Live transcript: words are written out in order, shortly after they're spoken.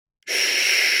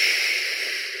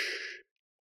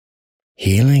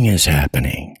healing is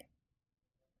happening.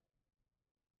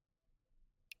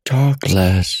 Talk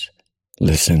less,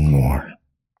 listen more.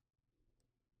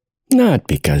 Not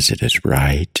because it is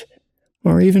right,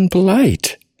 or even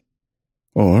polite,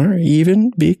 or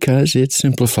even because it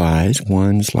simplifies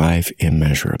one's life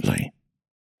immeasurably,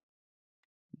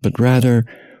 but rather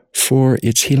for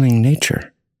its healing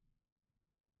nature.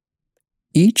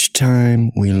 Each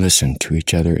time we listen to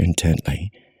each other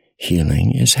intently,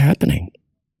 healing is happening.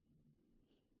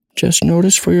 Just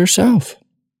notice for yourself.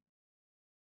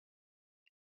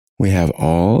 We have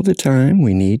all the time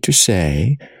we need to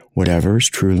say whatever is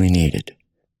truly needed.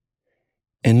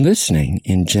 And listening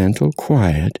in gentle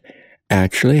quiet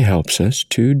actually helps us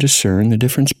to discern the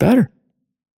difference better.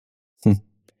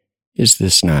 Is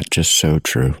this not just so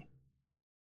true?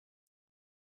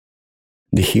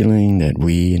 The healing that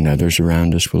we and others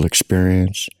around us will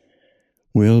experience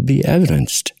will be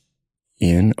evidenced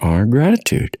in our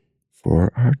gratitude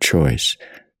for our choice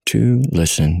to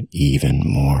listen even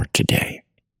more today.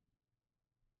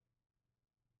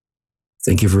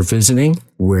 Thank you for visiting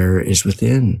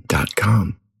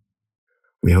whereiswithin.com.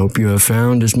 We hope you have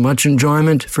found as much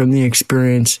enjoyment from the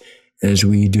experience as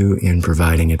we do in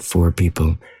providing it for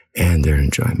people and their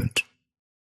enjoyment.